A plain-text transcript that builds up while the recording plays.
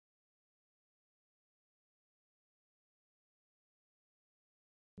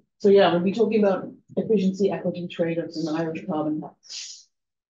So yeah, we'll be talking about efficiency, equity, trade-offs, and the Irish carbon tax.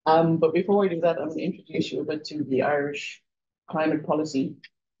 But before I do that, I'm going to introduce you a bit to the Irish climate policy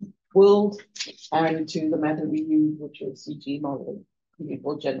world and to the method we use, which is CGE modeling,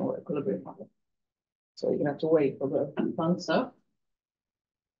 or general equilibrium modeling. So you're gonna have to wait for the fun stuff.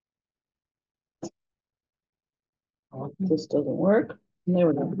 This doesn't work. There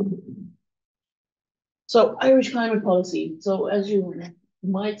we go. So Irish climate policy. So as you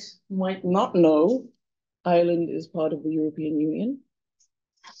might not know, Ireland is part of the European Union.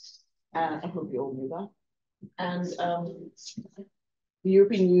 I hope you all knew that. And the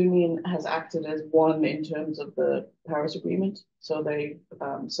European Union has acted as one in terms of the Paris Agreement. So they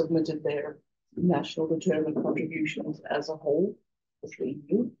submitted their national determined contributions as a whole, with the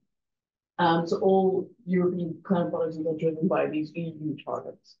EU. So all European climate policies are driven by these EU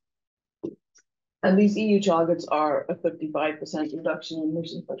targets. And these EU targets are a 55% reduction in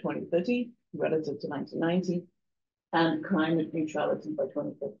emissions by 2030 relative to 1990 and climate neutrality by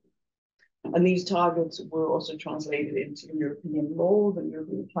 2050. And these targets were also translated into European law, the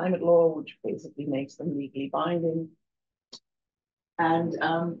European climate law, which basically makes them legally binding. And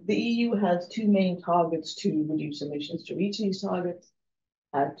the EU has two main targets to reduce emissions to reach these targets,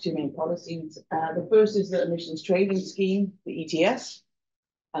 two main policies. The first is the emissions trading scheme, the ETS.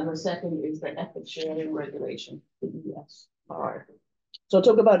 And the second is the effort sharing regulation, the ESRI. So I'll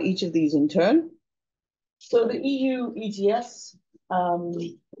talk about each of these in turn. So the EU ETS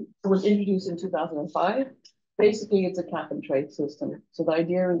was introduced in 2005. Basically, it's a cap and trade system. So the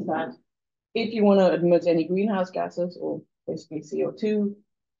idea is that if you want to emit any greenhouse gases, or basically CO2,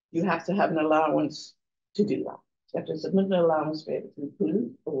 you have to have an allowance to do that. You have to submit an allowance to be able to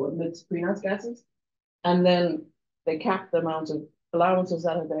pollute or emit greenhouse gases. And then they cap the amount of allowances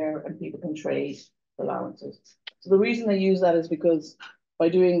that are there, and people can trade allowances. So the reason they use that is because by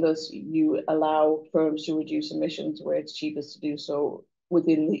doing this, you allow firms to reduce emissions where it's cheapest to do so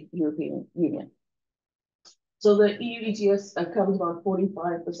within the European Union. So the EU ETS covers about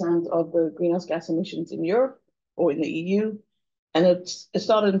 45% of the greenhouse gas emissions in Europe or in the EU. And it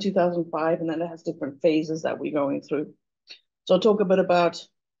started in 2005, and then it has different phases that we're going through. So I'll talk a bit about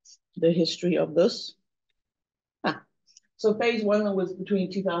the history of this. So phase one was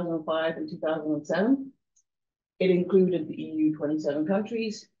between 2005 and 2007. It included the EU 27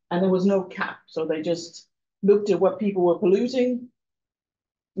 countries, and there was no cap. So they just looked at what people were polluting,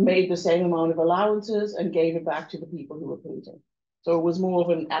 made the same amount of allowances, and gave it back to the people who were polluting. So it was more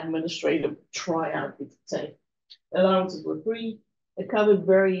of an administrative tryout, we could say. Allowances were free. It covered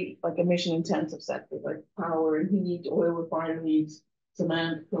very emission-intensive sectors like power and heat, oil refineries,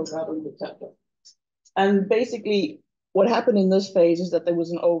 cement, petrochemicals, etc. And basically, what happened in this phase is that there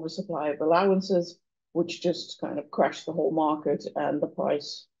was an oversupply of allowances, which just kind of crashed the whole market, and the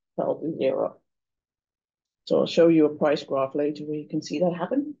price fell to zero. So I'll show you a price graph later where you can see that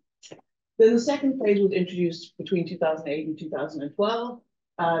happen. Then the second phase was introduced between 2008 and 2012.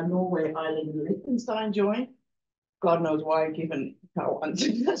 Norway, Ireland, and Liechtenstein joined. God knows why, given how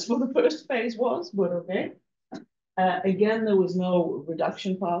unsuccessful the first phase was, but okay. Again, there was no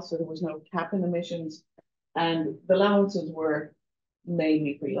reduction path, so there was no cap in emissions. And the allowances were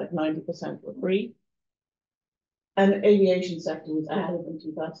mainly free, like 90% were free. And the aviation sector was added in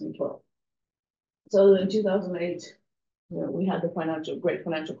 2012. So in 2008, we had the great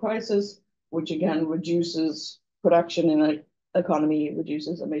financial crisis, which again reduces production in an economy,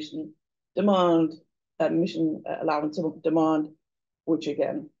 reduces emission allowance of demand, which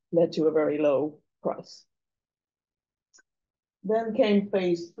again led to a very low price. Then came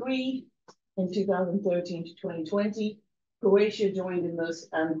phase three. In 2013 to 2020, Croatia joined in this,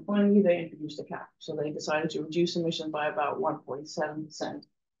 and finally they introduced a cap. So they decided to reduce emissions by about 1.7%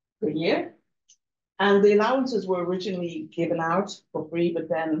 per year. And the allowances were originally given out for free, but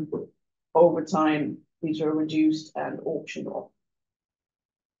then over time, these were reduced and auctioned off.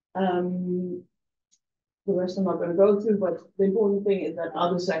 The rest I'm not going to go through, but the important thing is that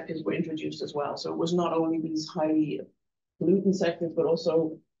other sectors were introduced as well. So it was not only these highly pollutant sectors, but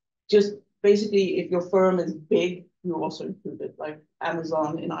also just basically, if your firm is big, you're also included. Like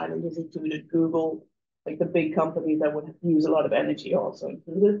Amazon in Ireland is included, Google, like the big companies that would use a lot of energy are also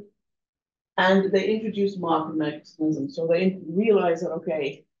included. And they introduced market mechanisms. So they realized that,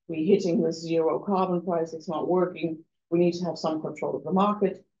 okay, we're hitting this zero carbon price, it's not working. We need to have some control of the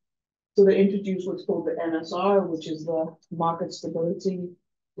market. So they introduced what's called the MSR, which is the Market Stability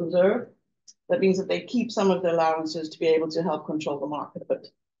Reserve. That means that they keep some of the allowances to be able to help control the market a bit.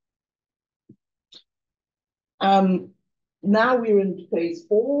 Now we're in phase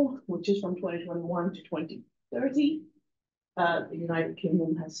four, which is from 2021 to 2030. The United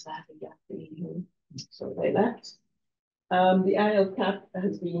Kingdom has sadly left the EU, so they left. The annual cap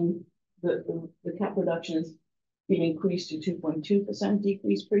has been, the cap reduction has been increased to 2.2%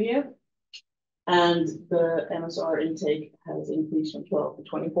 decrease per year. And the MSR intake has increased from 12 to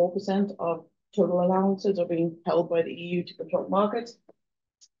 24% of total allowances are being held by the EU to control markets.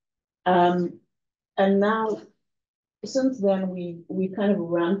 And now, since then, we kind of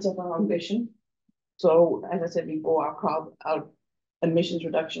ramped up our ambition. So, as I said before, our emissions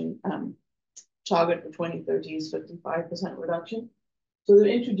reduction target for 2030 is 55% reduction. So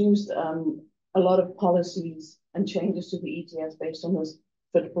they've introduced a lot of policies and changes to the ETS based on this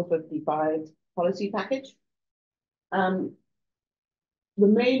Fit for 55 policy package. The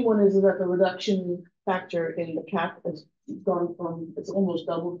main one is that the reduction factor in the cap has gone from, it's almost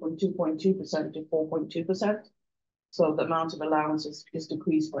doubled from 2.2% to 4.2%. So the amount of allowances is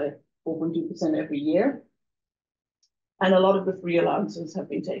decreased by 4.2% every year. And a lot of the free allowances have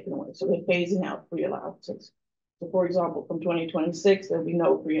been taken away. So they're phasing out free allowances. So for example, from 2026, there'll be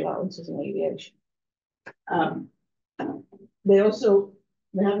no free allowances in aviation.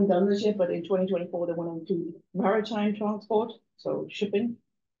 They haven't done this yet, but in 2024, they want to include maritime transport, so shipping.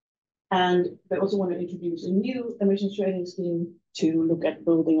 And they also want to introduce a new emissions trading scheme to look at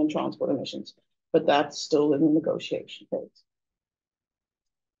building and transport emissions, but that's still in the negotiation phase.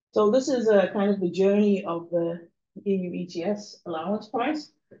 So this is kind of the journey of the EU ETS allowance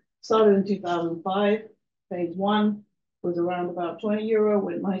price. Started in 2005, phase one was around about €20,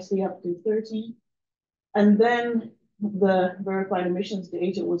 went nicely up to 30. And then the verified emissions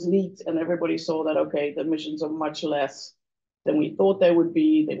data was leaked and everybody saw that, okay, the emissions are much less than we thought they would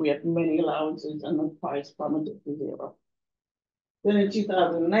be, that we have many allowances and the price plummeted to zero. Then in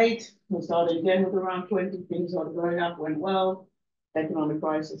 2008, we started again with around 20, things started going up, went well, economic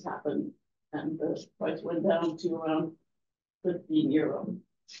crisis happened and the price went down to around €15.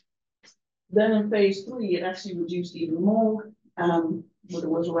 Then in phase three, it actually reduced even more, but it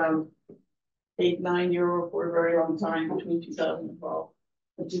was around €8–9 for a very long time between 2012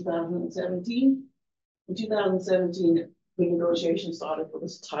 and 2017. In 2017, the negotiation started for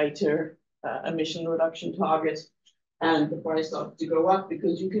this tighter emission reduction target, and the price started to go up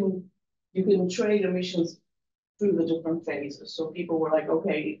because you can trade emissions through the different phases. So people were like,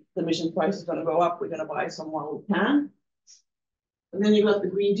 okay, the emission price is going to go up, we're going to buy some while we can. And then you got the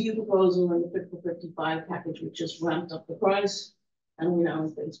Green Deal proposal and the Fit for 55 package, which just ramped up the price. And we now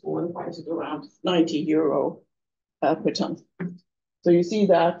in phase four, the price is around €90 per ton. So you see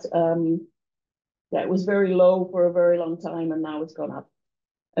that that was very low for a very long time, and now it's gone up.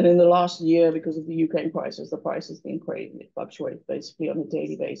 And in the last year, because of the Ukraine crisis, the price has been crazy. It fluctuates basically on a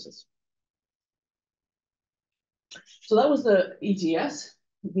daily basis. So that was the ETS.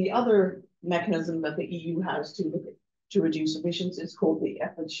 The other mechanism that the EU has to reduce emissions is called the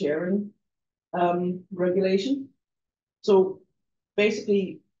effort sharing regulation. So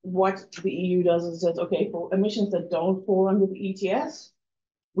basically, what the EU does is says, okay, for emissions that don't fall under the ETS,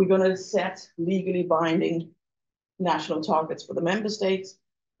 we're going to set legally binding national targets for the member states,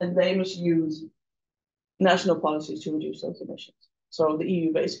 and they must use national policies to reduce those emissions. So the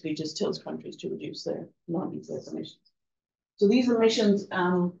EU basically just tells countries to reduce their non-ETS emissions. So these emissions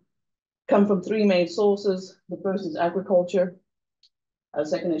come from three main sources. The first is agriculture,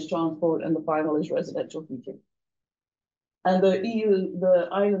 second is transport, and the final is residential heating. And the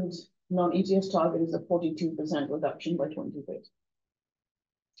island non-ETS target is a 42% reduction by 2030.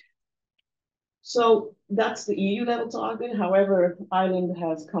 So that's the EU level target. However, Ireland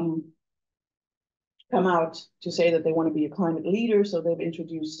has come out to say that they want to be a climate leader, so they've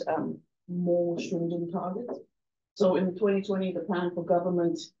introduced more stringent targets. So in 2020, the plan for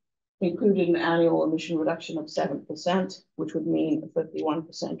government included an annual emission reduction of 7%, which would mean a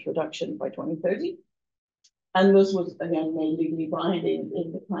 51% reduction by 2030. And this was, again, made legally binding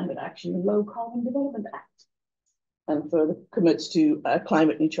in the Climate Action and Low Carbon Development Act, and further commits to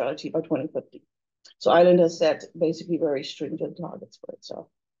climate neutrality by 2050. So Ireland has set basically very stringent targets for itself.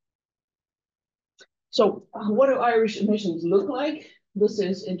 So what do Irish emissions look like? This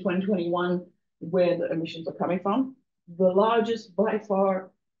is in 2021 where the emissions are coming from. The largest by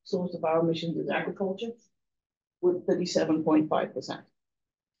far source of our emissions is agriculture with 37.5%.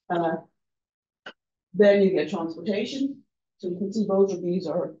 Then you get transportation. So you can see both of these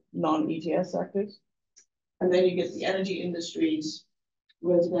are non-ETS sectors. And then you get the energy industries,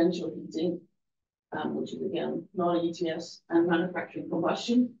 residential heating, which is again non-ETS, and manufacturing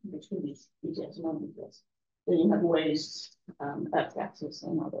combustion, which can be ETS and non-ETS. Then you have waste, F-gases,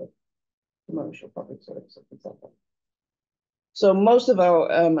 and other commercial public services, etc. So most of our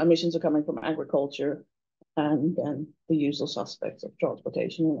emissions are coming from agriculture, and then the usual suspects of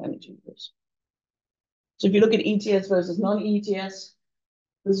transportation and energy use. So if you look at ETS versus non-ETS,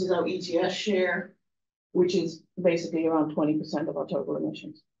 this is our ETS share, which is basically around 20% of our total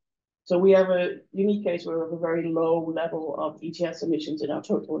emissions. So we have a unique case where we have a very low level of ETS emissions in our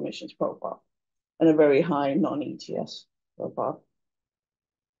total emissions profile and a very high non-ETS profile.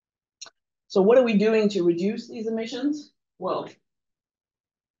 So what are we doing to reduce these emissions? Well,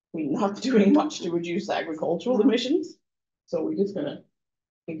 we're not doing much to reduce agricultural emissions. So we're just gonna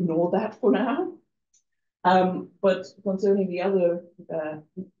ignore that for now. But concerning the other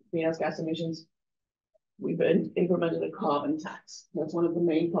greenhouse gas emissions, we've implemented a carbon tax. That's one of the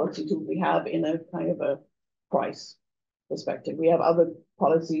main policy tools we have in a kind of a price perspective. We have other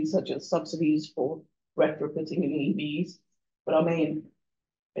policies such as subsidies for retrofitting in EVs, but our main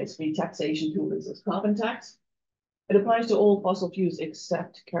basically taxation tool is this carbon tax. It applies to all fossil fuels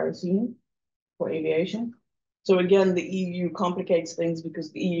except kerosene for aviation. So again, the EU complicates things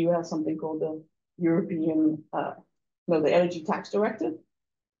because the EU has something called the European, the Energy Tax Directive,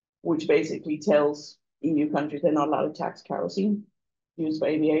 which basically tells EU countries they're not allowed to tax kerosene used for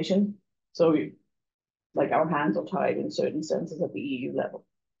aviation. So like our hands are tied in certain senses at the EU level.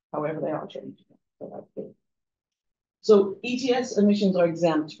 However, they are changing. So that's good. So ETS emissions are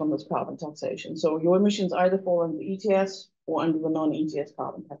exempt from this carbon taxation. So your emissions either fall under the ETS or under the non-ETS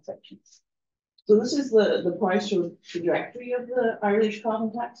carbon taxation. So this is the price trajectory of the Irish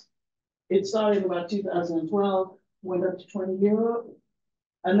carbon tax. It started in about 2012, went up to €20,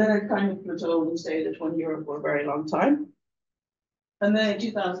 and then it kind of plateaued and stayed at €20 for a very long time. And then in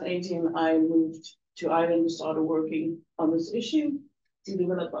 2018, I moved to Ireland and started working on this issue to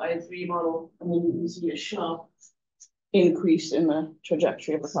develop the ESRI model, and then you can see a sharp increase in the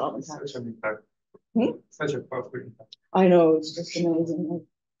trajectory of the carbon tax. Such a perfect. I know, it's just amazing.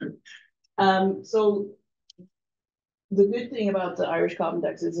 So the good thing about the Irish carbon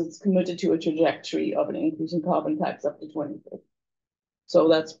tax is it's committed to a trajectory of an increase in carbon tax up to 2030. So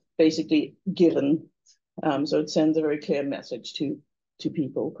that's basically given. So it sends a very clear message to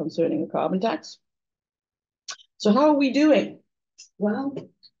people concerning the carbon tax. So how are we doing? Well,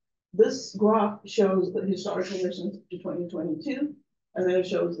 this graph shows the historical emissions to 2022, and then it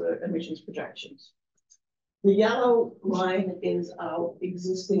shows the emissions projections. The yellow line is our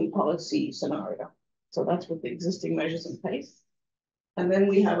existing policy scenario. So that's with the existing measures in place. And then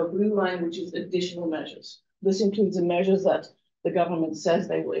we have a blue line, which is additional measures. This includes the measures that the government says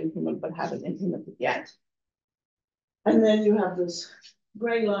they will implement, but haven't implemented yet. And then you have this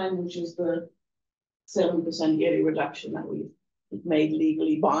gray line, which is the 7% yearly reduction that we've made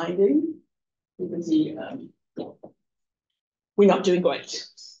legally binding. You can see we're not doing great.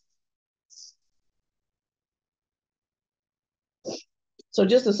 So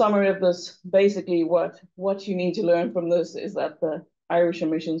just a summary of this, basically what you need to learn from this is that the Irish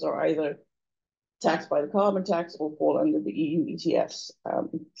emissions are either taxed by the carbon tax or fall under the EU ETS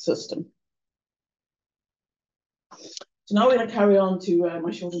system. So now we're going to carry on to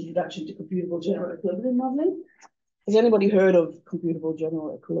my short introduction to computable general equilibrium modeling. Has anybody heard of computable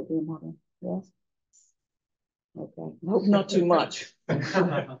general equilibrium modeling? Yes? Okay, I hope not too much.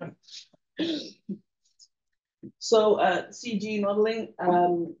 So CGE modeling,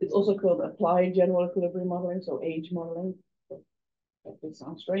 it's also called applied general equilibrium modeling, so age modeling. That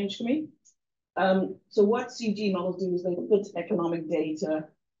sounds strange to me. So what CGE models do is they put economic data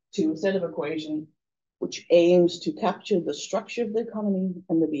to a set of equations which aims to capture the structure of the economy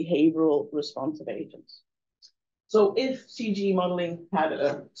and the behavioral response of agents. So if CGE modeling had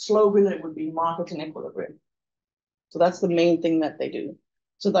a slogan, it would be markets in equilibrium. So that's the main thing that they do.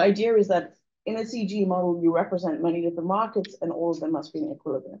 So the idea is that in a CGE model, you represent many different markets and all of them must be in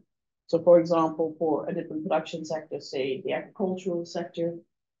equilibrium. So for example, for a different production sector, say the agricultural sector,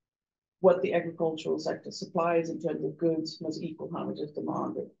 what the agricultural sector supplies in terms of goods must equal how much is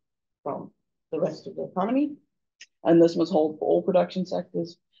demanded from the rest of the economy. And this must hold for all production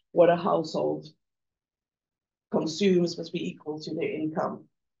sectors. What a household consumes must be equal to their income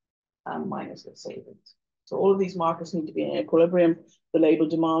minus their savings. So all of these markets need to be in equilibrium. The label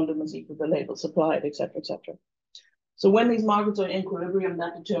demanded must equal the label supplied, etc., etc. So when these markets are in equilibrium,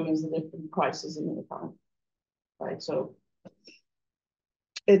 that determines the different prices in the economy, right? So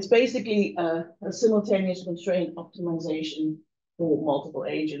it's basically a simultaneous constraint optimization for multiple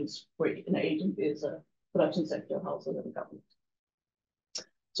agents, where an agent is a production sector, household, and government.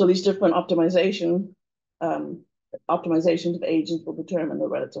 So these different optimizations of agents will determine the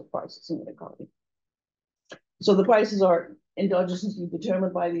relative prices in the economy. So the prices are endogenously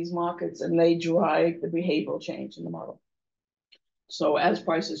determined by these markets, and they drive the behavioral change in the model. So as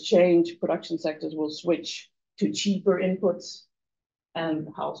prices change, production sectors will switch to cheaper inputs, and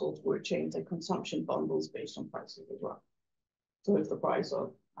households will change their consumption bundles based on prices as well. So if the price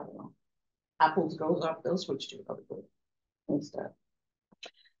of, I don't know, apples goes up, they'll switch to other good instead.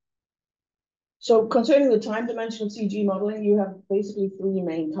 So concerning the time dimension of CGE modeling, you have basically three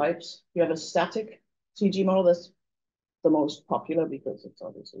main types. You have a static CGE model. That's the most popular because it's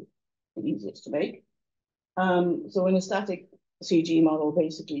obviously the easiest to make. So in a static CGE model,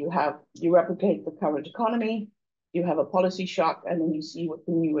 basically you replicate the current economy, you have a policy shock, and then you see what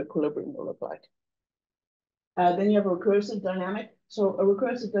the new equilibrium will look like. Then you have a recursive dynamic. So a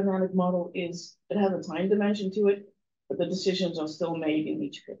recursive dynamic model it has a time dimension to it, but the decisions are still made in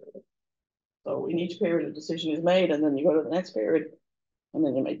each period. So in each period, a decision is made, and then you go to the next period, and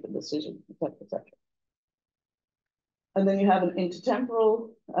then you make the decision, et cetera, et cetera. And then you have an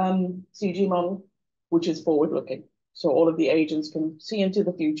intertemporal CGE model, which is forward-looking. So all of the agents can see into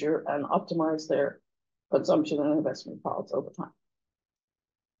the future and optimize their consumption and investment paths over time.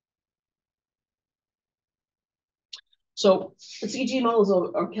 So the CGE models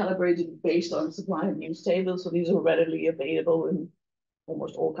are calibrated based on supply and use tables. So these are readily available in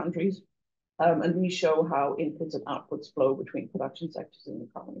almost all countries. And these show how inputs and outputs flow between production sectors in the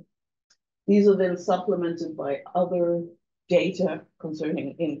economy. These are then supplemented by other data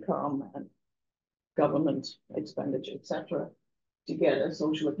concerning income and government expenditure, et cetera, to get a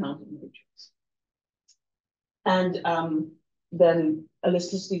social accounting matrix. And then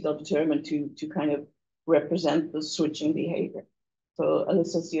elasticities are determined to kind of represent the switching behavior. So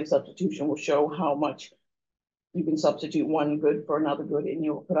elasticity of substitution will show how much you can substitute one good for another good in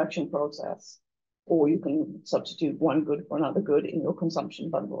your production process, or you can substitute one good for another good in your consumption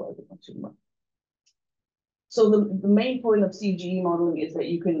bundle as a consumer. So the main point of CGE modeling is that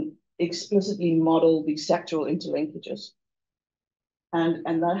you can explicitly model the sectoral interlinkages.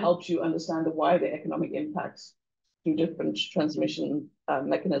 And that helps you understand the wider economic impacts through different transmission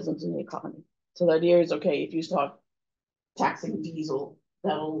mechanisms in the economy. So the idea is, okay, if you start taxing diesel,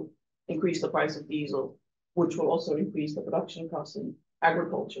 that'll increase the price of diesel, which will also increase the production costs in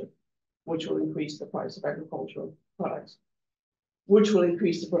agriculture, which will increase the price of agricultural products, which will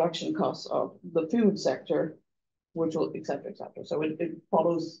increase the production costs of the food sector, which will, et cetera, et cetera. So it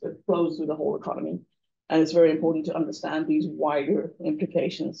flows through the whole economy. And it's very important to understand these wider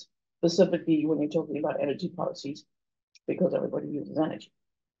implications, specifically when you're talking about energy policies, because everybody uses energy.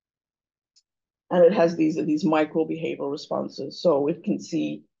 And it has these micro behavioral responses. So it can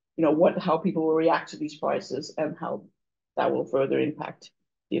see, how people will react to these prices and how that will further impact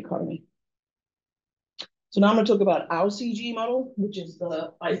the economy. So now I'm going to talk about our CGE model, which is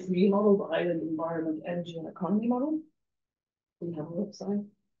the I3 model, the Island Environment, Energy, and Economy model. We have a website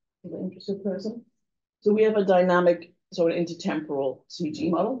for the interested person. So we have a dynamic, so an intertemporal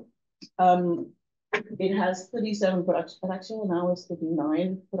CGE model. It has 37 production, actually now it's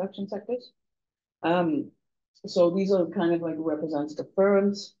 39 production sectors. So these are kind of like representative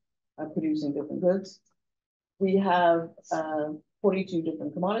firms producing different goods. We have 42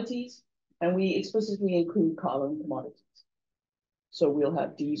 different commodities, and we explicitly include carbon commodities. So we'll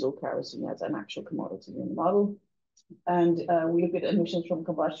have diesel, kerosene as an actual commodity in the model. And we look at emissions from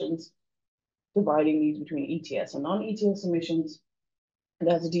combustions, dividing these between ETS and non-ETS emissions. And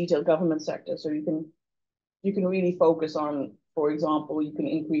that's a detailed government sector. So you can really focus on, for example, you can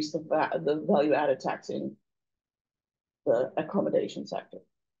increase the value-added tax in the accommodation sector,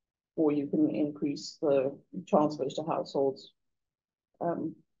 or you can increase the transfers to households.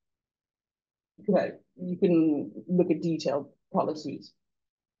 You can look at detailed policies.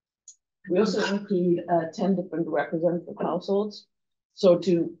 We also include 10 different representative households. So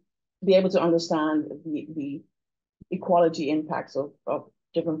to be able to understand the equality impacts of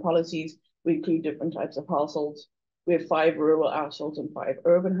different policies, we include different types of households. We have 5 rural households and 5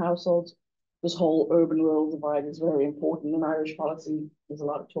 urban households. This whole urban-rural divide is very important in Irish policy. There's a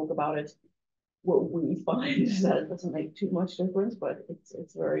lot of talk about it. What we find is that it doesn't make too much difference, but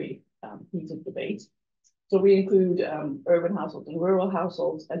it's very heated debate. So we include urban households and rural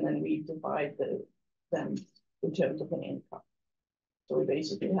households, and then we divide them in terms of an income. So we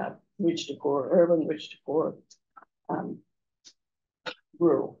basically have rich to poor urban, rich to poor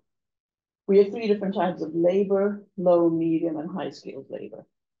rural. We have 3 different types of labor: low, medium, and high-skilled labor.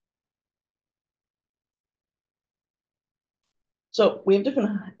 So we have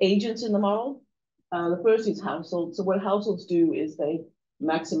different agents in the model. The first is households. So what households do is they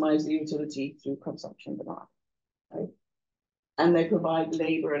maximize the utility through consumption demand, right? And they provide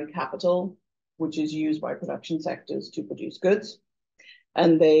labor and capital, which is used by production sectors to produce goods.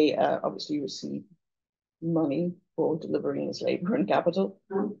 And they obviously receive money for delivering this labor and capital.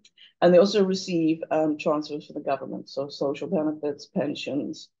 And they also receive transfers from the government, so social benefits,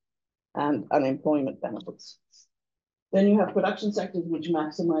 pensions, and unemployment benefits. Then you have production sectors which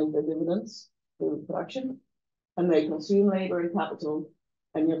maximize their dividends through production, and they consume labor and capital,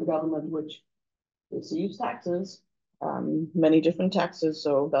 and you have the government which receives taxes, many different taxes,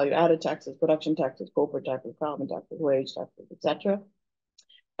 so value-added taxes, production taxes, corporate taxes, carbon taxes, wage taxes, etc.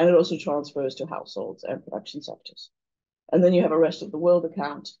 And it also transfers to households and production sectors. And then you have a rest of the world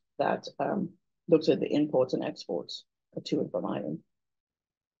account that looks at the imports and exports to and from Ireland.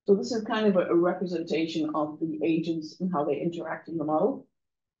 So this is kind of a representation of the agents and how they interact in the model.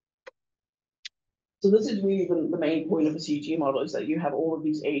 So this is really the main point of a CGE model, is that you have all of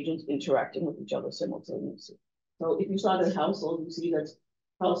these agents interacting with each other simultaneously. So if you start at household, you see that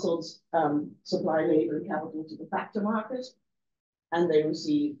households supply labor and capital to the factor market, and they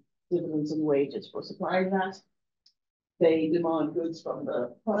receive dividends and wages for supplying that. They demand goods from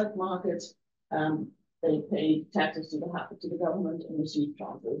the product market. They pay taxes to the government and receive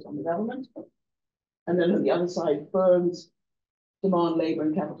transfers from the government. And then on the other side, firms demand labor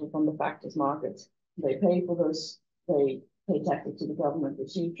and capital from the factors market. They pay for this. They pay taxes to the government,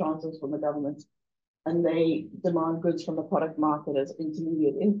 receive transfers from the government, and they demand goods from the product market as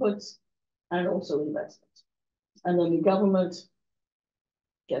intermediate inputs and also investments. And then the government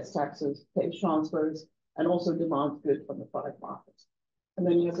gets taxes, pays transfers, and also demands goods from the product market. And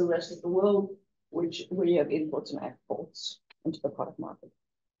then you have the rest of the world, where you have imports and exports into the product market.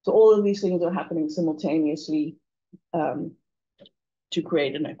 So all of these things are happening simultaneously to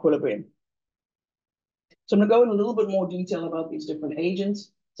create an equilibrium. So I'm going to go in a little bit more detail about these different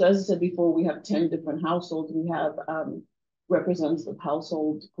agents. So as I said before, we have 10 different households. We have representative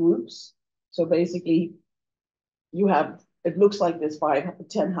household groups. So basically, you have, it looks like there's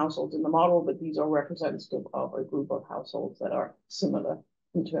 10 households in the model, but these are representative of a group of households that are similar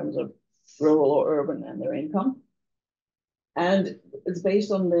in terms of rural or urban and their income. And it's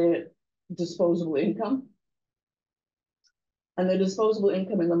based on their disposable income. And the disposable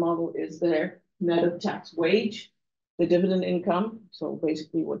income in the model is their net of tax wage, the dividend income, so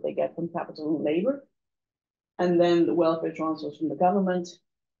basically what they get from capital and labor, and then the welfare transfers from the government,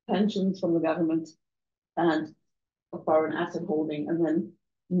 pensions from the government, and a foreign asset holding, and then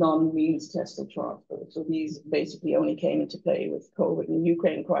non-means tested transfers. So these basically only came into play with COVID and the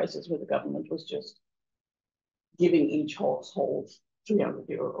Ukraine crisis, where the government was just giving each household €300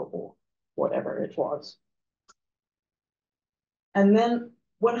 or whatever it was. And then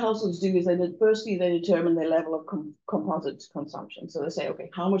what households do is firstly, they determine their level of composite consumption. So they say, okay,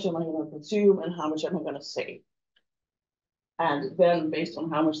 how much am I going to consume and how much am I going to save? And then based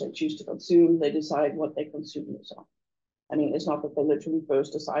on how much they choose to consume, they decide what they consume is on. I mean, it's not that they literally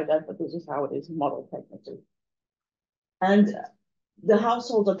first decide that, but this is how it is modeled technically. And the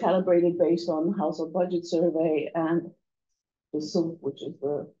households are calibrated based on household budget survey and the SILF, which is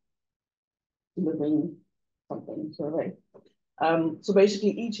the living something survey. So basically,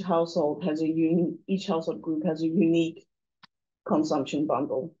 each household group has a unique consumption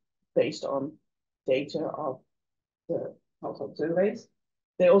bundle based on data of the household surveys.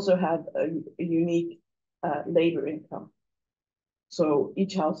 They also have a unique labor income. So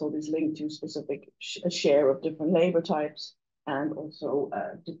each household is linked to a share of different labor types and also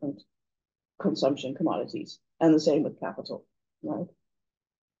different consumption commodities, and the same with capital, right?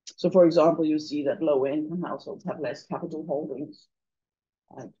 So for example, you see that lower income households have less capital holdings,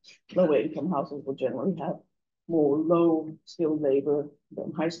 and lower income households will generally have more low skilled labor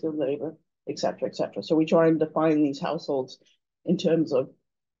than high skilled labor, et cetera, et cetera. So we try and define these households in terms of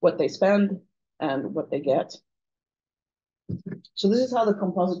what they spend and what they get. So this is how the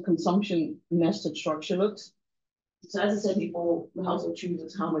composite consumption nested structure looks. So as I said before, the household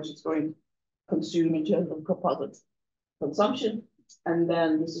chooses how much it's going to consume in terms of composite consumption. And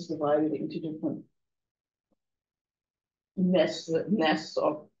then this is divided into different nests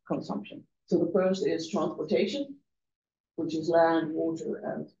of consumption. So the first is transportation, which is land, water,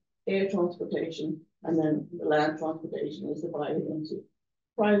 and air transportation. And then the land transportation is divided into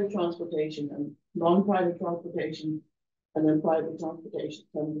private transportation and non-private transportation. And then private transportation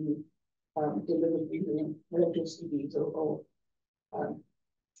can be delivered using electricity, diesel, or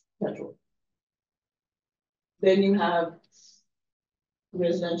petrol. Then you have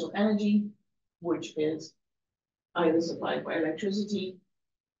residential energy, which is either supplied by electricity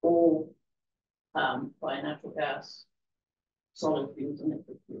or by natural gas, solid fuels, and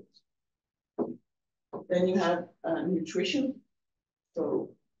liquid fuels. Then you have nutrition.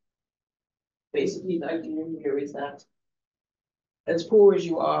 So basically the idea here is that as poor as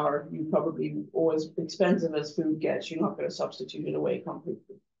you are, you probably, or as expensive as food gets, you're not going to substitute it away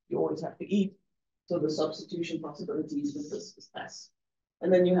completely. You always have to eat. So the substitution possibilities with this is less.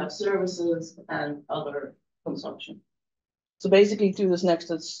 And then you have services and other consumption. So basically through this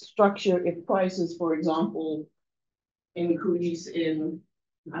next structure, if prices, for example, increase in,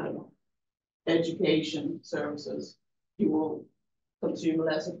 I don't know, education services, you will consume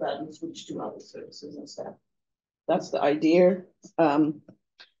less of that and switch to other services instead. That's the idea of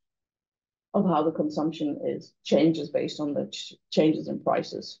how the consumption changes based on the changes in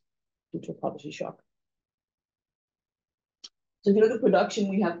prices due to a poverty shock. So if you look at production,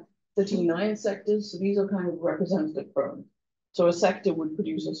 we have 39 sectors. So these are kind of representative firms. So a sector would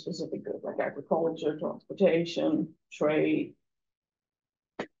produce a specific good, like agriculture, transportation, trade,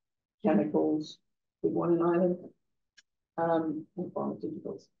 chemicals, big one in Ireland, and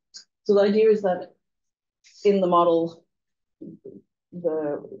pharmaceuticals. So the idea is that in the model,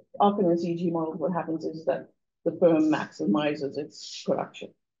 often in CGE models, what happens is that the firm maximizes its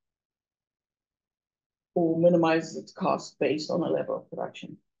production or minimizes its cost based on a level of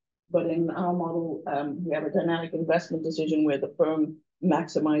production. But in our model, we have a dynamic investment decision where the firm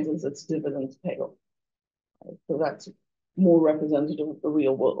maximizes its dividends payoff. Right? So that's more representative of the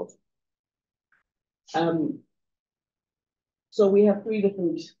real world. So we have three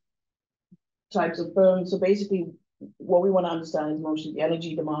different types of firms. So basically, what we want to understand is mostly the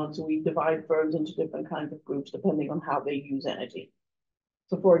energy demand. So we divide firms into different kinds of groups depending on how they use energy.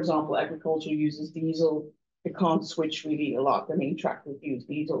 So for example, agriculture uses diesel. It can't switch really a lot. I mean, tractors use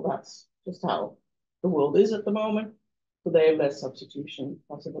diesel. That's just how the world is at the moment. So they have less substitution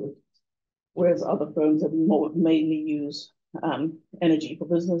possibilities. Whereas other firms that mainly use energy for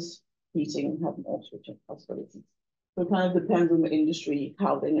business, heating, have more switching possibilities. So it kind of depends on the industry,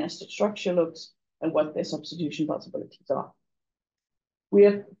 how their nested structure looks, and what their substitution possibilities are. We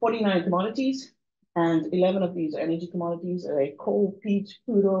have 49 commodities, and 11 of these are energy commodities: coal, peat,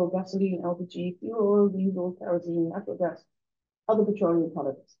 crude oil, gasoline, LPG, fuel oil, diesel, kerosene, natural gas, other petroleum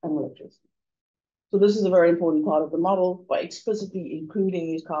products, and electricity. So this is a very important part of the model. By explicitly including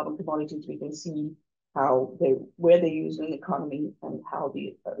these carbon commodities, we can see where they're used in the economy and how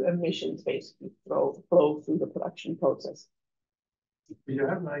the emissions basically flow through the production process. Do you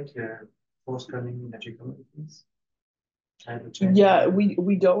have like forthcoming energy commodities? Yeah,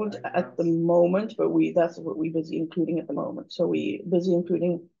 we don't at the moment, but that's what we're busy including at the moment. So we're busy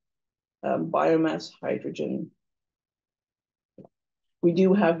including biomass, hydrogen. We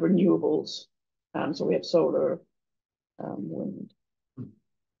do have renewables. So we have solar, wind.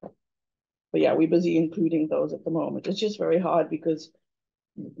 But yeah, we're busy including those at the moment. It's just very hard because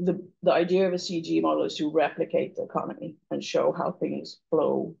the idea of a CGE model is to replicate the economy and show how things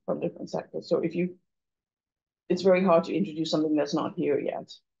flow from different sectors. So it's very hard to introduce something that's not here yet.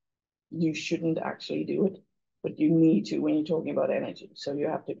 You shouldn't actually do it, but you need to when you're talking about energy. So you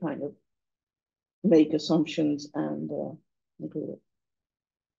have to kind of make assumptions and include it.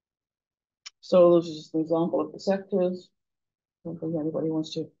 So this is just an example of the sectors. I don't think anybody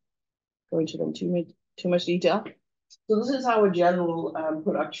wants to go into them too much detail. So this is how a general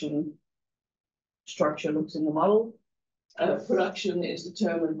production structure looks in the model. Production is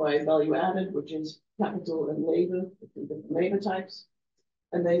determined by value added, which is capital and labor, different labor types.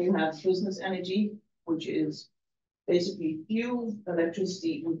 And then you have business energy, which is basically fuel,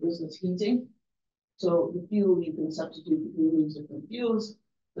 electricity, and business heating. So the fuel you can substitute between these different fuels.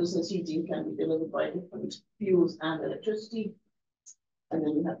 Business heating can be delivered by different fuels and electricity. And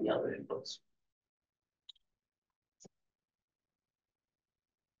then you have the other inputs.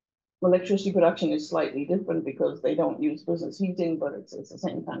 Electricity production is slightly different because they don't use business heating, but it's the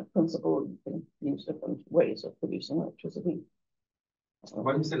same kind of principle. You can use different ways of producing electricity.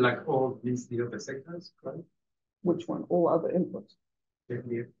 What you said, like all these the other sectors, right? Which one? All other inputs.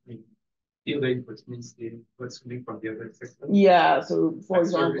 The other inputs means the inputs coming from the other sectors. Yeah. So for like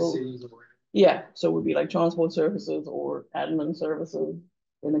example, yeah. So it would be like transport services or admin services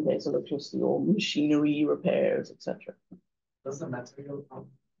in the case of electricity, or machinery repairs, etc. Does the material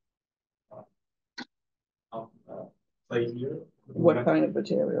play here? What kind of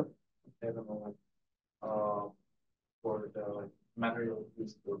material? I don't know, like for the material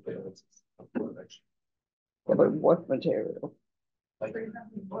used for buildings. Yeah, but what material? Like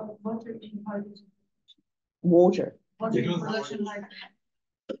water. Water.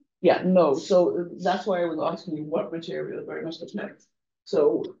 Yeah, no. So that's why I was asking you what material very much depends.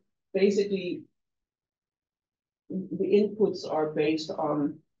 So basically, the inputs are based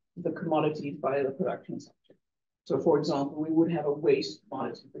on the commodities by the production sector. So for example, we would have a waste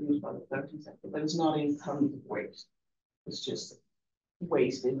commodity produced by the production sector, but it's not in terms of waste. It's just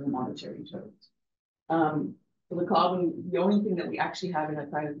waste in monetary terms. For the carbon, the only thing that we actually have in a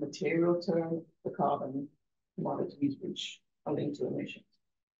kind of material term, the carbon commodities, which are linked to emissions.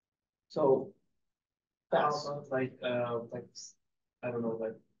 So that's like I don't know,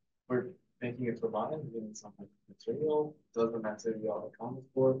 like we're making it provide in some like material, does the material account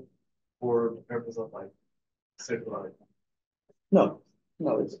for the purpose of like circular economy? no,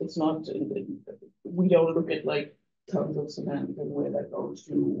 it's not. We don't look at like tons of cement and where that goes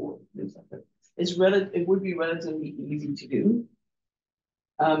to or things like that. It would be relatively easy to do.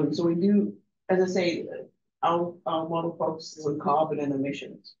 So we do, as I say, our model focuses on carbon and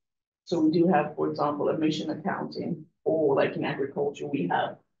emissions. So we do have, for example, emission accounting, or like in agriculture, we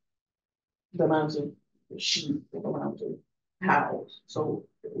have the amount of sheep, the amount of cows. So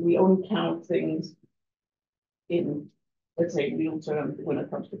we only count things in, let's say, real terms when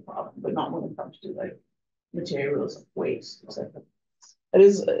it comes to carbon, but not when it comes to like materials, waste, etc. It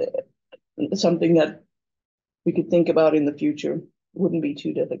is something that we could think about in the future. Wouldn't be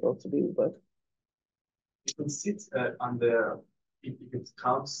too difficult to do, but you can sit on the, if it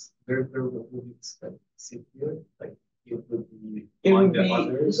counts very well, would it sit here? Like it would be on the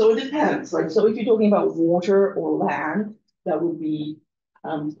other. So it depends. Like, so if you're talking about water or land, that would be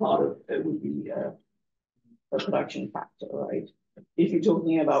part of it, would be a production factor, right? If you're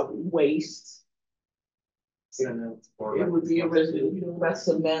talking about waste, it would be a residue. If you invest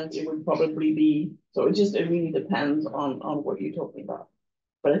cement, it would probably be. So it really depends on what you're talking about.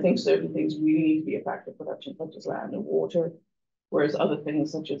 But I think certain things really need to be a factor of production, such as land and water, whereas other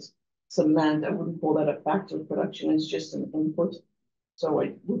things such as cement, I wouldn't call that a factor of production. It's just an input. So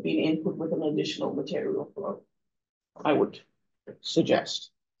it would be an input with an additional material flow, I would suggest.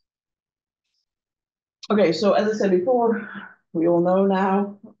 Okay, so as I said before, we all know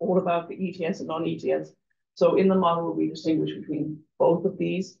now all about the ETS and non-ETS. So in the model, we distinguish between both of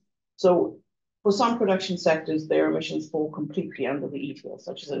these. So for some production sectors, their emissions fall completely under the ETS,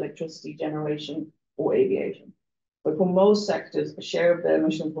 such as electricity generation or aviation. But for most sectors, a share of their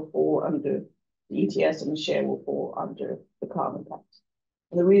emissions will fall under the ETS and a share will fall under the carbon tax.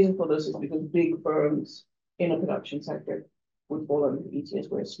 And the reason for this is because big firms in a production sector would fall under the ETS,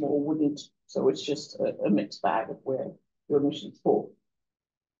 whereas small wouldn't. So it's just a mixed bag of where your emissions fall.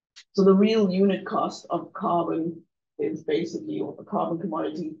 So the real unit cost of carbon is basically, or the carbon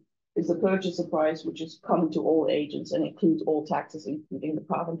commodity, is the purchaser price, which is common to all agents and includes all taxes, including the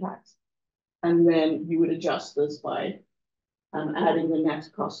carbon tax. And then you would adjust this by adding the net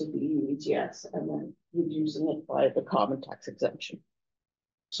cost of the EU ETS and then reducing it by the carbon tax exemption.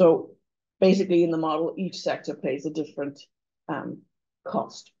 So basically in the model, each sector pays a different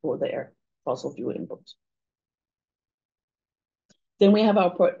cost for their fossil fuel inputs. Then we have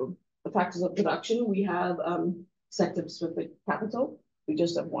our factors of production. We have sector-specific capital. We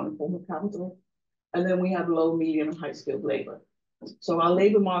just have one form of capital. And then we have low, medium, and high-skilled labor. So our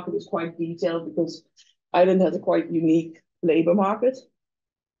labor market is quite detailed because Ireland has a quite unique labor market.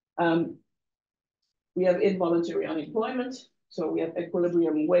 We have involuntary unemployment. So we have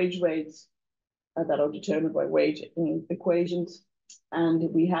equilibrium wage rates that are determined by wage equations. And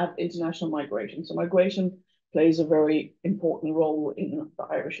we have international migration. So migration plays a very important role in the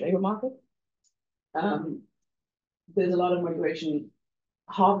Irish labor market. There's a lot of migration,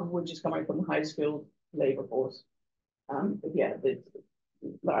 half of which is coming from the high-skilled labor force. Yeah, the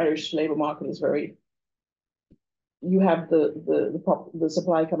Irish labor market is very. You have the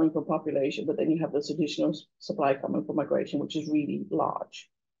supply coming from population, but then you have this additional supply coming from migration, which is really large.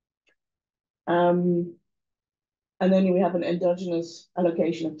 And then we have an endogenous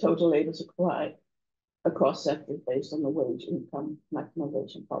allocation of total labor supply across sectors based on the wage income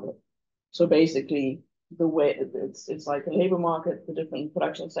maximization problem. So basically, the way it's like a labor market, the different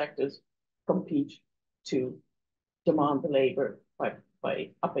production sectors compete to demand the labor by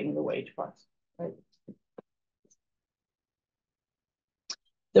upping the wage price, right?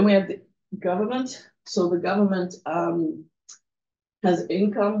 Then we have the government. So the government has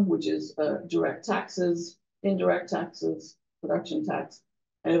income, which is direct taxes, indirect taxes, production tax,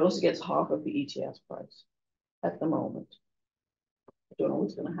 and it also gets half of the ETS price at the moment. I don't know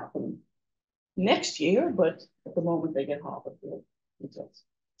what's going to happen next year, but at the moment they get half of the ETS.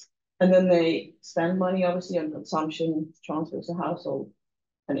 And then they spend money, obviously, on consumption, transfers to household,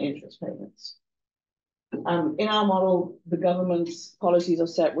 and interest payments. In our model, the government's policies are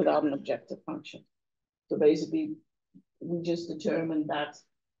set without an objective function. So basically, we just determine that,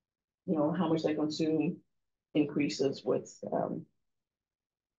 how much they consume increases with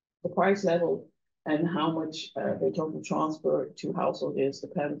the price level, and how much the total transfer to household is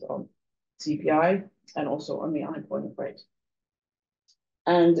depends on CPI and also on the unemployment rate.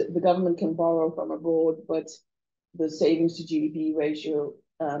 And the government can borrow from abroad, but the savings to GDP ratio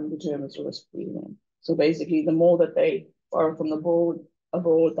determines the risk premium. So basically, the more that they borrow from abroad,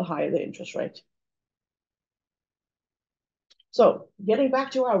 the higher the interest rate. So getting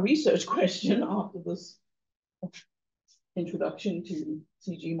back to our research question after this introduction to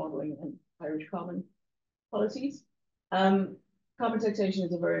CGE modeling and Irish carbon policies, carbon taxation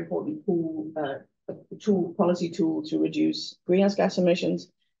is a very important policy tool to reduce greenhouse gas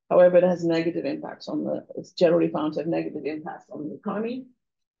emissions. However, it has negative impacts it's generally found to have negative impacts on the economy.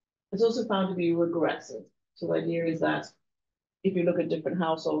 It's also found to be regressive. So the idea is that if you look at different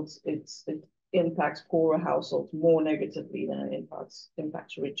households, it impacts poorer households more negatively than it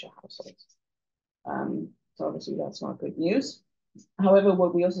impacts richer households. So obviously that's not good news. However,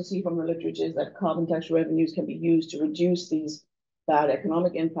 what we also see from the literature is that carbon tax revenues can be used to reduce these bad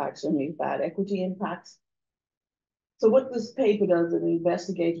economic impacts and these bad equity impacts. So what this paper does is it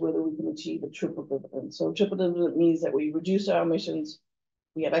investigates whether we can achieve a triple dividend. So triple dividend means that we reduce our emissions,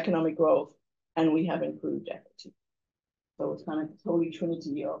 we have economic growth, and we have improved equity. So it's kind of the holy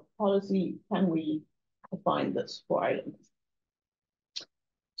trinity of policy. Can we define this for Ireland?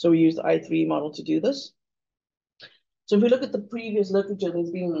 So we use the I3 model to do this. So if we look at the previous literature, there's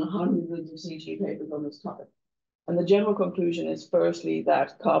been hundreds of CGE papers on this topic. And the general conclusion is, firstly,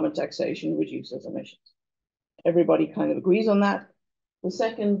 that carbon taxation reduces emissions. Everybody kind of agrees on that. The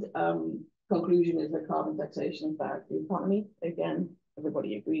second conclusion is that carbon taxation is bad for the economy. Again,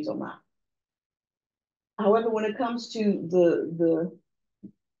 everybody agrees on that. However, when it comes to the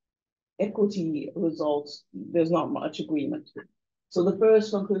equity results, there's not much agreement. So the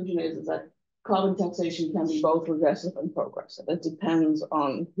first conclusion is that carbon taxation can be both regressive and progressive. It depends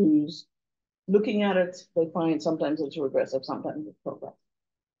on who's looking at it. They find sometimes it's regressive, sometimes it's progressive.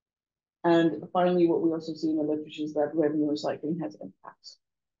 And finally, what we also see in the literature is that revenue recycling has impacts.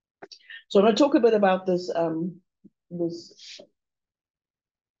 So I'm going to talk a bit about this, this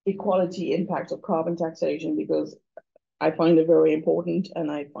equality impact of carbon taxation, because I find it very important, and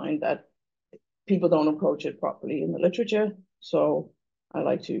I find that people don't approach it properly in the literature. So I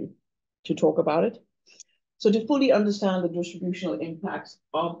like to talk about it. So to fully understand the distributional impacts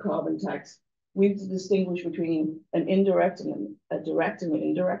of carbon tax, we have to distinguish between an indirect and a direct and an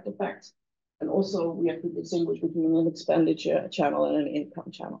indirect effect. And also we have to distinguish between an expenditure channel and an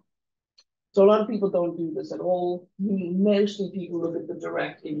income channel. So a lot of people don't do this at all. Mostly people look at the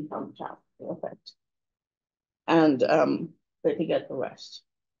direct income channel effect. And they forget the rest.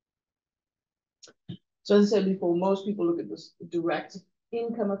 So as I said before, most people look at this direct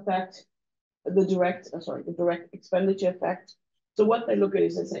income effect, the direct expenditure effect. So what they look at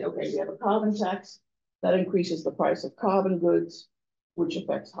is they say, okay, we have a carbon tax that increases the price of carbon goods, which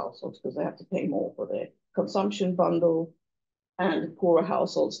affects households because they have to pay more for their consumption bundle. And poorer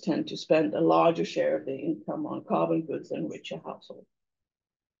households tend to spend a larger share of their income on carbon goods than richer households.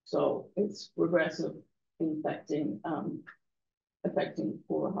 So it's regressive, affecting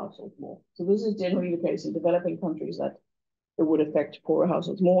poorer households more. So this is generally the case in developing countries, that it would affect poorer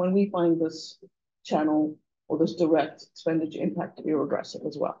households more. And we find this channel or this direct expenditure impact to be regressive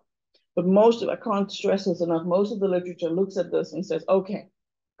as well. But I can't stress this enough, most of the literature looks at this and says, okay,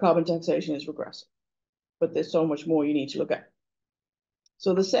 carbon taxation is regressive, but there's so much more you need to look at.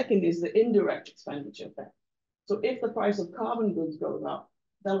 So the second is the indirect expenditure effect. So if the price of carbon goods goes up,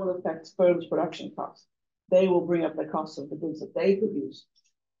 that will affect firms' production costs. They will bring up the costs of the goods that they produce.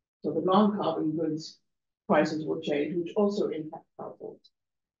 So the non-carbon goods prices will change, which also impact households.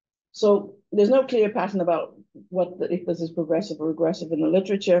 So there's no clear pattern about if this is progressive or regressive in the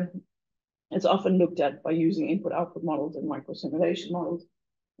literature. It's often looked at by using input-output models and micro-simulation models.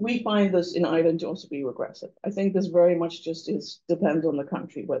 We find this in Ireland to also be regressive. I think this very much just depends on the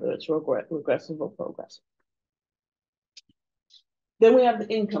country, whether it's regressive or progressive. Then we have the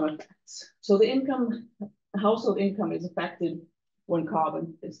income effects. So the household income is affected when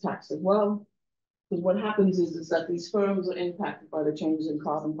carbon is taxed as well. Because what happens is that these firms are impacted by the changes in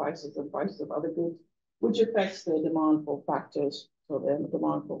carbon prices and prices of other goods, which affects their demand for factors, so their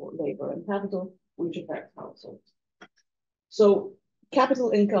demand for labor and capital, which affects households. So capital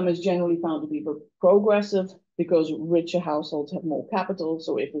income is generally found to be progressive because richer households have more capital.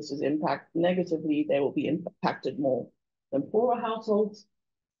 So if this is impacted negatively, they will be impacted more than poorer households.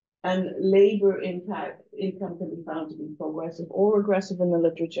 And labor income can be found to be progressive or regressive in the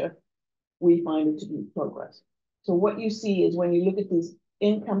literature. We find it to be progressive. So what you see is when you look at this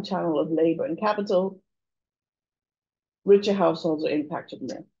income channel of labor and capital, richer households are impacted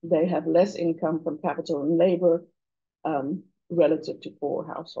more. They have less income from capital and labor relative to poor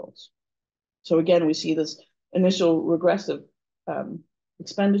households. So again, we see this initial regressive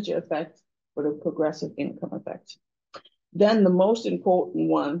expenditure effect, but a progressive income effect. Then the most important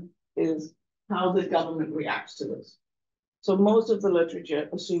one is how the government reacts to this. So most of the literature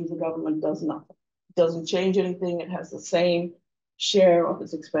assumes the government does nothing. It doesn't change anything. It has the same share of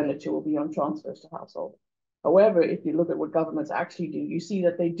its expenditure will be on transfers to households. However, if you look at what governments actually do, you see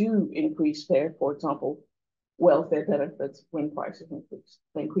that they do increase their, for example, welfare benefits when prices increase.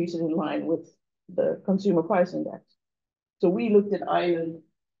 They increase it in line with the consumer price index. So we looked at Ireland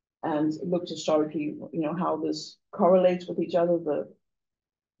and looked historically, how this correlates with each other,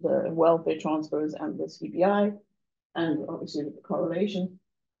 the welfare transfers and the CPI, and obviously with the correlation.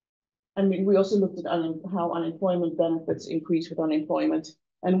 And we also looked at how unemployment benefits increase with unemployment.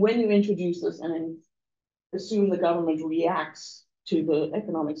 And when you introduce this and assume the government reacts to the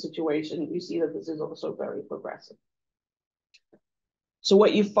economic situation, you see that this is also very progressive. So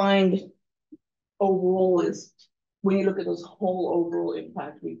what you find overall is, when you look at this whole overall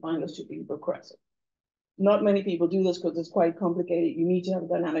impact, we find this to be progressive. Not many people do this because it's quite complicated. You need to have a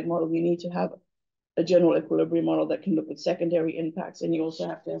dynamic model. You need to have a general equilibrium model that can look at secondary impacts, and you also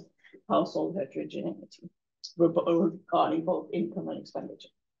have to have household heterogeneity regarding both income and expenditure.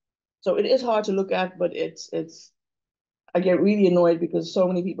 So it is hard to look at, but I get really annoyed because so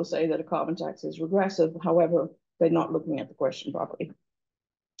many people say that a carbon tax is regressive. However, they're not looking at the question properly.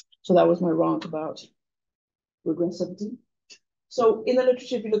 So that was my rant about regressivity. So in the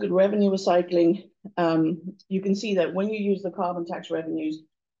literature, if you look at revenue recycling, you can see that when you use the carbon tax revenues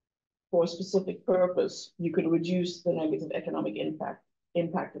for a specific purpose, you can reduce the negative economic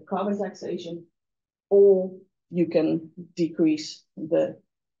impact of carbon taxation, or you can decrease the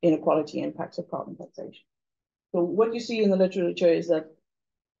inequality impacts of carbon taxation. So what you see in the literature is that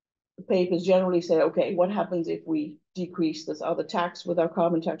the papers generally say, okay, what happens if we decrease this other tax with our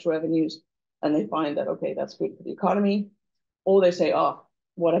carbon tax revenues? And they find that, okay, that's good for the economy. Or they say, oh,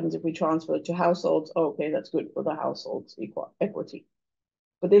 what happens if we transfer it to households? Oh, okay, that's good for the households' equity.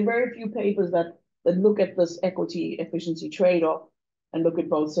 But there are very few papers that look at this equity efficiency trade-off and look at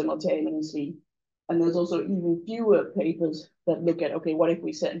both simultaneously. And there's also even fewer papers that look at, okay, what if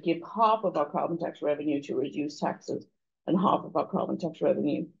we give half of our carbon tax revenue to reduce taxes and half of our carbon tax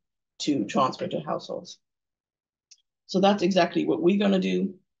revenue to transfer to households? So that's exactly what we're going to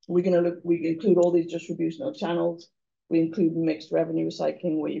do. We include all these distributional channels. We include mixed revenue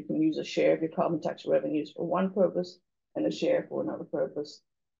recycling, where you can use a share of your carbon tax revenues for one purpose and a share for another purpose.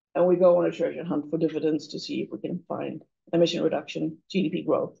 And we go on a treasure hunt for dividends to see if we can find emission reduction, GDP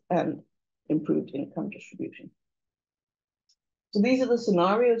growth, and improved income distribution. So these are the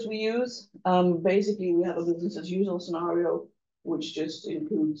scenarios we use. Basically, we have a business as usual scenario, which just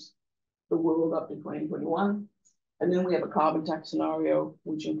includes the world up to 2021. And then we have a carbon tax scenario,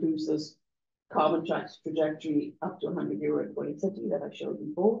 which includes this carbon tax trajectory up to €100 in 2030 that I showed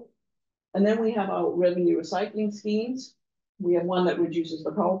before. And then we have our revenue recycling schemes. We have one that reduces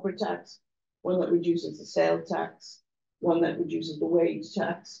the corporate tax, one that reduces the sales tax, one that reduces the wage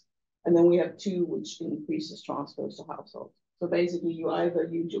tax, and then we have two which increases transfers to households. So basically, you either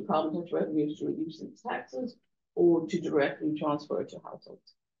use your carbon tax revenues to reduce these taxes or to directly transfer it to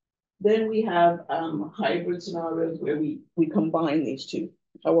households. Then we have hybrid scenarios where we combine these two.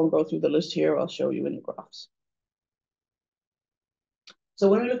 I won't go through the list here. I'll show you in the graphs. So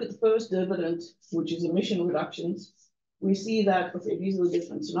when we look at the first dividend, which is emission reductions, we see that, okay, these are the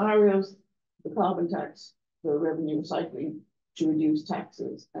different scenarios: the carbon tax, the revenue recycling to reduce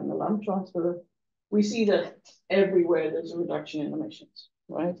taxes, and the lump transfer. We see that everywhere there's a reduction in emissions,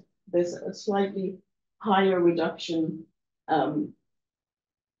 right? There's a slightly higher reduction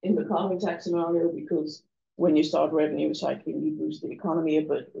in the carbon tax scenario, because when you start revenue recycling, you boost the economy a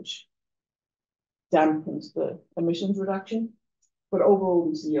bit, which dampens the emissions reduction. But overall,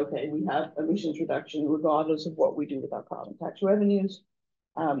 we see, okay, we have emissions reduction regardless of what we do with our carbon tax revenues.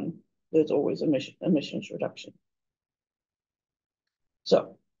 There's always emissions reduction.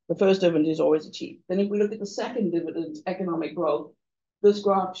 So the first dividend is always achieved. Then if we look at the second dividend, economic growth, this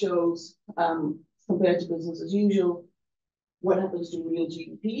graph shows, compared to business as usual, what happens to real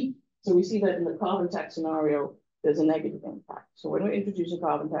GDP. So we see that in the carbon tax scenario, there's a negative impact. So when we introduce a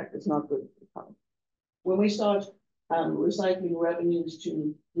carbon tax, it's not good for the economy. When we start recycling revenues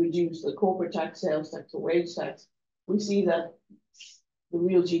to reduce the corporate tax, sales tax, or wage tax, we see that the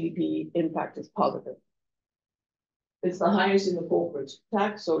real GDP impact is positive. It's the highest in the corporate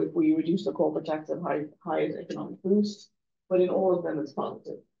tax. So if we reduce the corporate tax, it has highest economic boost, but in all of them, it's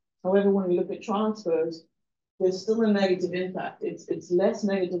positive. However, when we look at transfers, there's still a negative impact. It's less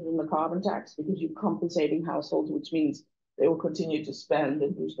negative than the carbon tax because you're compensating households, which means they will continue to spend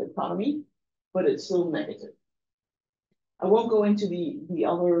and boost the economy, but it's still negative. I won't go into the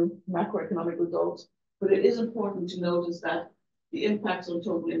other macroeconomic results, but it is important to notice that the impacts on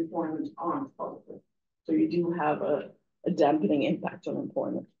total employment aren't positive. So you do have a dampening impact on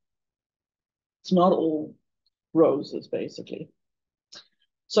employment. It's not all roses, basically.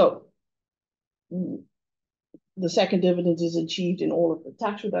 So the second dividend is achieved in all of the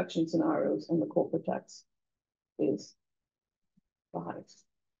tax reduction scenarios, and the corporate tax is the highest.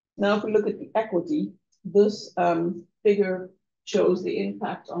 Now, if we look at the equity, this figure shows the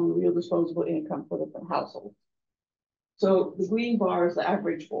impact on the real disposable income for different households. So the green bar is the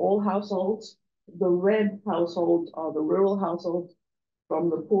average for all households. The red households are the rural households, from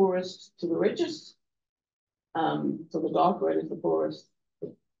the poorest to the richest. So the dark red is the poorest,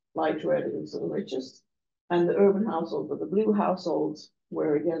 the light red is the richest. And the urban households are the blue households,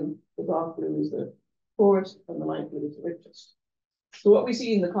 where again, the dark blue is the poorest and the light blue is the richest. So what we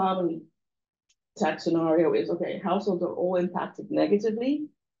see in the carbon tax scenario is, okay, households are all impacted negatively,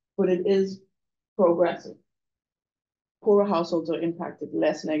 but it is progressive. Poorer households are impacted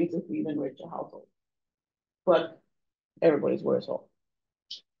less negatively than richer households, but everybody's worse off.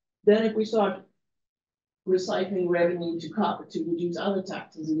 Then if we start recycling revenue to reduce other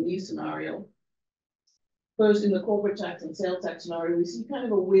taxes in these scenarios, first in the corporate tax and sales tax scenario, we see kind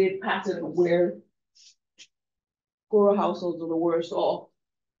of a weird pattern where poorer households are the worst off,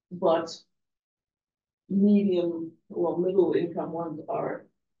 but medium or middle income ones are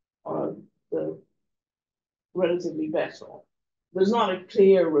the relatively best off. There's not a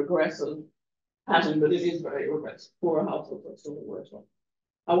clear regressive pattern, but it is very regressive. Poorer households are still the worst off.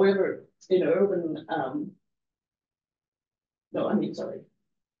 However, in urban,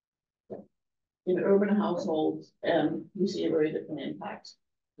 in urban households, you see a very different impact,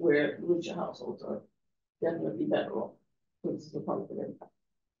 where richer households are definitely better off. This is a positive impact.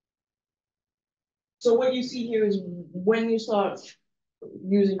 So what you see here is when you start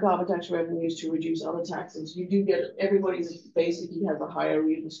using carbon tax revenues to reduce other taxes, you do get everybody basically has a higher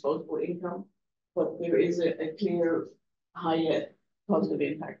real disposable income, but there is a clear higher positive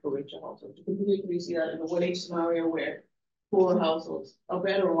impact for richer households. You can particularly see that in the wage scenario, where poorer households are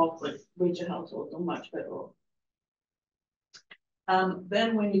better off, but richer households are much better off.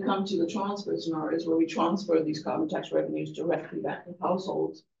 Then when you come to the transfer scenarios, where we transfer these carbon tax revenues directly back to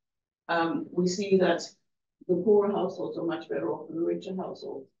households, we see that the poorer households are much better off than the richer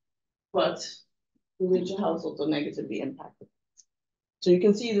households, but the richer households are negatively impacted. So you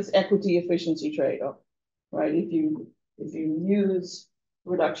can see this equity efficiency trade-off, right? If you use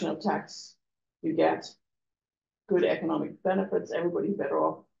reduction of tax, you get good economic benefits, everybody's better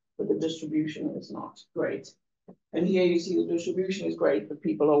off, but the distribution is not great. And here you see the distribution is great, but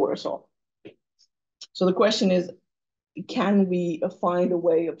people are worse off. So the question is, can we find a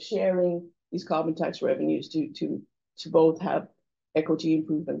way of sharing these carbon tax revenues to both have equity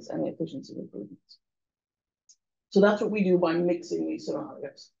improvements and efficiency improvements? So that's what we do by mixing these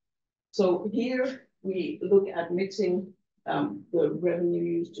scenarios. So here we look at mixing the revenue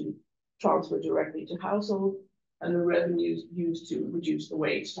used to transfer directly to household and the revenues used to reduce the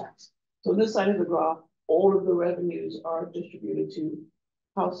wage tax. So on this side of the graph, all of the revenues are distributed to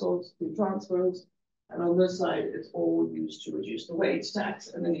households through transfers. And on this side, it's all used to reduce the wage tax.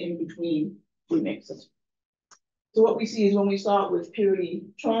 And then in between, we mix it. So what we see is when we start with purely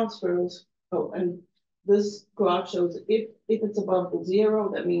transfers, and this graph shows if it's above the zero,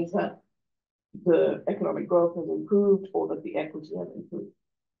 that means that the economic growth has improved or that the equity has improved.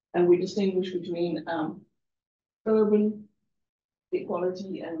 And we distinguish between urban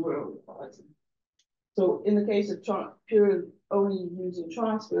equality and rural equality. So in the case of pure only using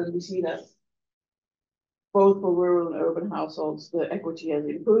transfers, we see that both for rural and urban households, the equity has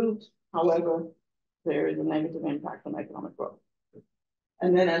improved. However, there is a negative impact on economic growth.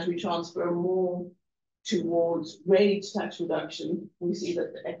 And then as we transfer more towards wage tax reduction, we see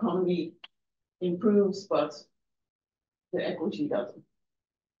that the economy improves, but the equity doesn't.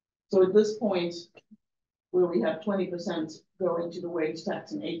 So at this point, where we have 20% going to the wage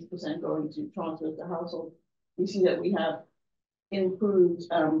tax and 80% going to transfers to household, we see that we have improved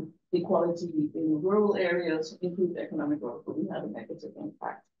equality in rural areas, improved economic growth, but we have a negative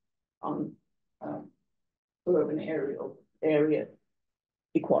impact on urban area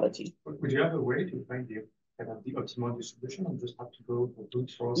equality. Would you have a way to find the optimal distribution, and just have to go for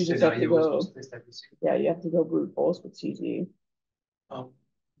brute force You just have to go, yeah, you have to go brute force with CGE.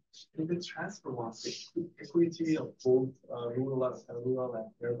 In the transfer ones, the equity of both rural and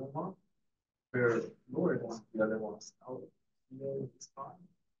urban one, where lower than the other ones. How it's fine.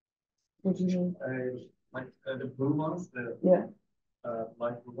 What do you mean? Like the blue ones, yeah.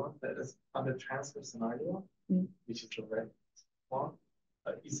 like the one that is under transfer scenario, which is the red one,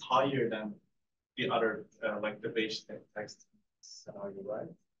 is higher than the other, like the beige text scenario, right?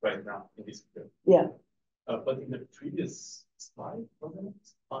 Right now in this field. Yeah. But in the previous slide, wasn't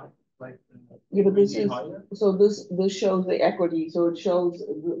it? Like Yeah, but this is higher? so this shows the equity. So it shows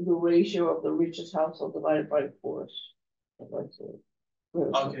the ratio of the richest household divided by the poorest. Okay.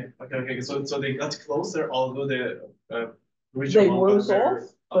 So they got closer, although the they worse off,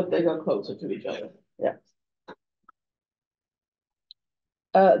 but they got closer to each other. Yeah.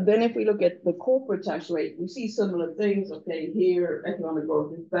 Then if we look at the corporate tax rate, we see similar things. Okay, here economic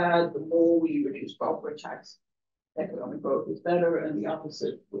growth is bad. The more we reduce corporate tax, economic growth is better, and the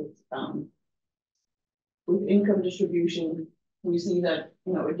opposite with income distribution. We see that,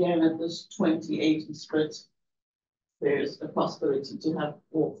 you know, again at this 20/80 split, there's a possibility to have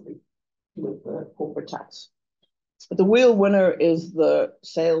all three with the corporate tax. But the real winner is the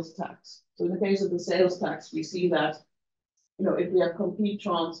sales tax. So in the case of the sales tax, we see that, you know, if we have complete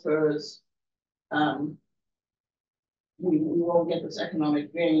transfers, we won't get this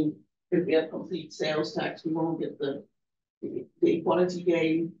economic gain. If we have complete sales tax, we won't get the equality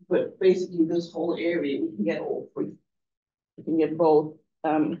gain. But basically, this whole area, we can get all three. We can get both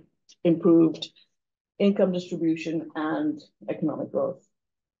improved income distribution and economic growth.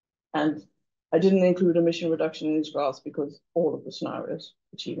 And I didn't include emission reduction in these graphs because all of the scenarios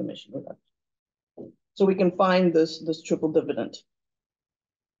achieve emission reduction. So we can find this triple dividend.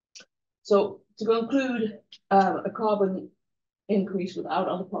 So to conclude, a carbon increase without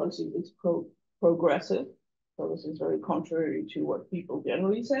other policies is progressive. So this is very contrary to what people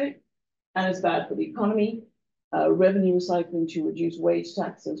generally say, and it's bad for the economy. Revenue recycling to reduce wage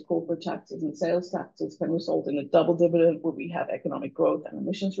taxes, corporate taxes, and sales taxes can result in a double dividend where we have economic growth and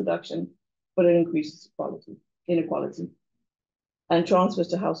emissions reduction, but it increases inequality. And transfers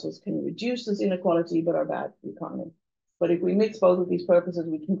to households can reduce this inequality, but are bad for the economy. But if we mix both of these purposes,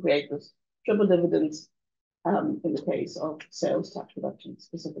 we can create this triple dividends in the case of sales tax reduction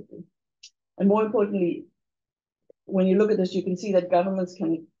specifically. And more importantly, when you look at this, you can see that governments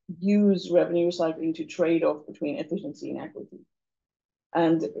can use revenue recycling to trade off between efficiency and equity.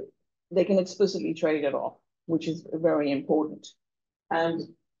 And they can explicitly trade it off, which is very important. And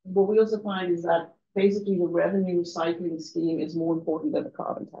what we also find is that basically the revenue recycling scheme is more important than the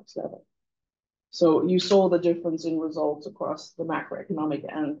carbon tax level. So you saw the difference in results across the macroeconomic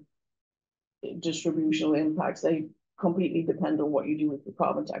and distributional impacts. They completely depend on what you do with the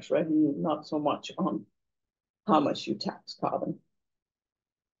carbon tax revenue, not so much on how much you tax carbon.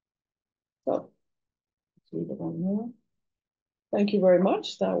 So let's leave it on there. Thank you very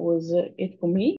much. That was it for me.